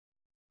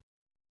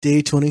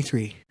Day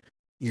 23.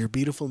 Your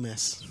beautiful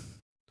miss.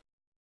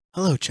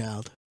 Hello,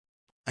 child.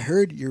 I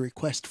heard your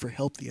request for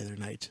help the other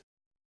night,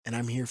 and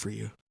I'm here for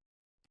you.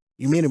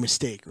 You made a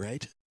mistake,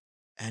 right?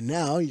 And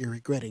now you're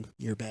regretting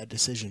your bad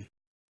decision.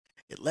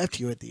 It left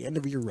you at the end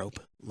of your rope,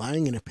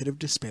 lying in a pit of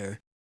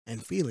despair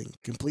and feeling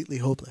completely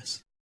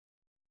hopeless.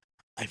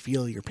 I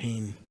feel your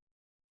pain.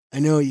 I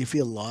know you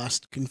feel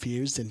lost,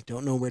 confused, and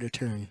don't know where to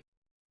turn.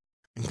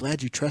 I'm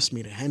glad you trust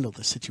me to handle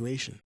the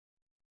situation.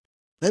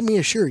 Let me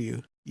assure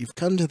you, you've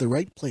come to the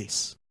right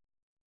place.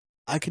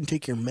 I can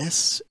take your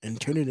mess and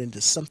turn it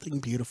into something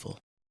beautiful.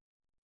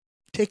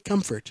 Take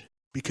comfort,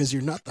 because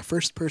you're not the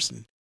first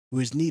person who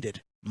has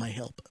needed my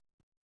help.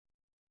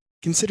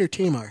 Consider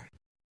Tamar.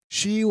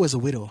 She was a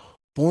widow,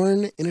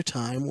 born in a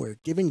time where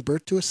giving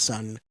birth to a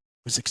son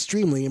was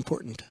extremely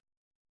important.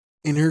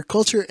 In her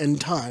culture and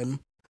time,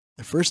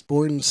 the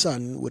firstborn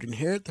son would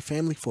inherit the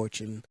family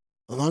fortune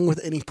along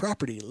with any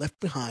property left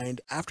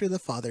behind after the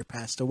father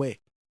passed away.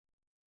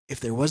 If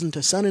there wasn't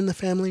a son in the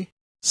family,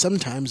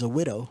 sometimes a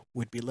widow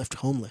would be left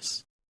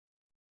homeless.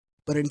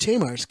 But in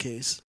Tamar's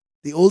case,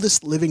 the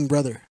oldest living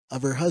brother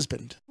of her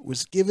husband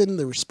was given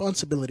the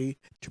responsibility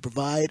to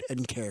provide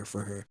and care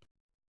for her.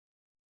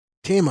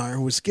 Tamar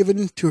was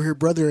given to her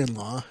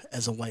brother-in-law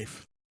as a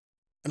wife.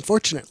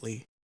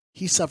 Unfortunately,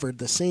 he suffered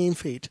the same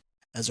fate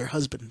as her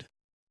husband.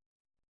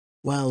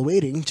 While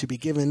waiting to be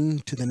given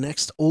to the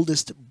next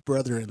oldest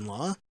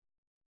brother-in-law,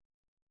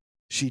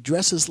 she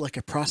dresses like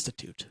a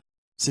prostitute,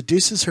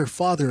 seduces her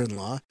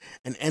father-in-law,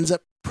 and ends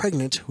up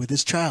pregnant with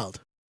his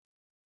child.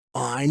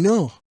 I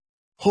know.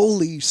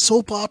 Holy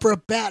soap opera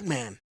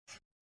Batman!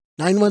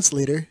 9 months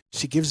later,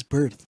 she gives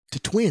birth to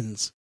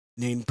twins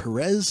named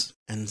Perez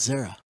and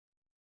Zerah.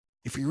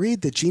 If you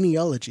read the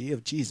genealogy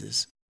of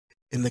Jesus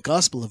in the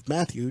Gospel of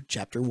Matthew,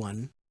 chapter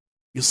 1,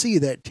 you'll see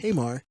that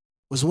Tamar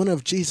was one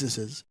of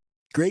Jesus's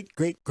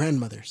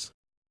great-great-grandmothers.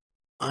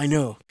 I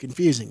know,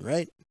 confusing,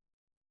 right?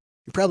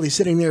 You're probably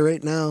sitting there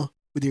right now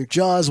with your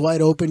jaws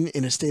wide open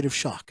in a state of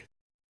shock.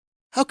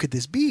 How could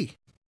this be?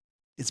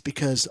 It's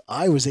because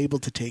I was able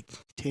to take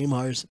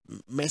Tamar's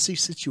messy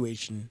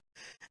situation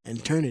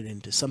and turn it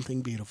into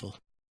something beautiful.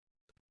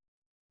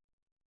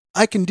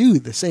 I can do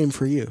the same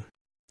for you.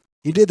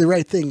 You did the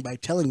right thing by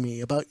telling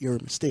me about your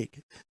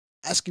mistake,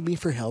 asking me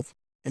for help,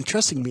 and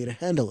trusting me to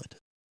handle it.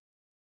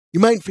 You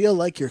might feel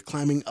like you're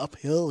climbing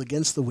uphill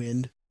against the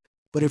wind,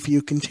 but if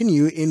you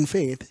continue in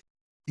faith,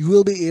 you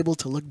will be able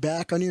to look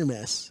back on your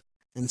mess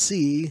and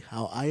see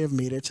how I have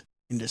made it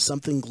into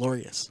something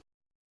glorious.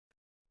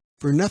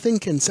 For nothing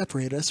can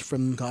separate us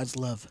from God's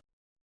love.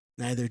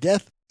 Neither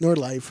death nor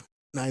life,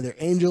 neither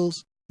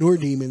angels nor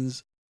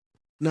demons,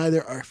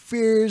 neither our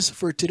fears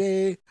for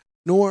today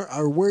nor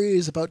our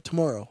worries about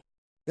tomorrow.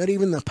 Not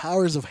even the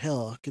powers of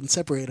hell can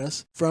separate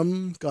us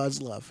from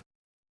God's love.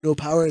 No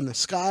power in the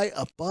sky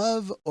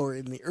above or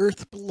in the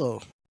earth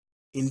below.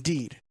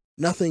 Indeed,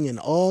 nothing in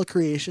all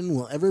creation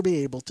will ever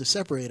be able to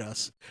separate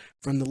us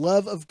from the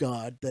love of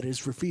God that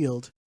is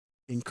revealed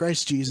in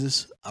Christ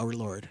Jesus our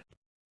Lord.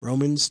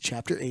 Romans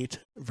chapter 8,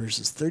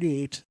 verses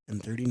 38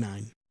 and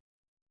 39.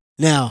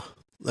 Now,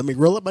 let me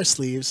roll up my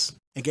sleeves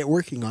and get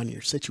working on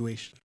your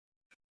situation.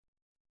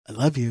 I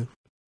love you.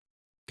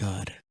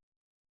 God.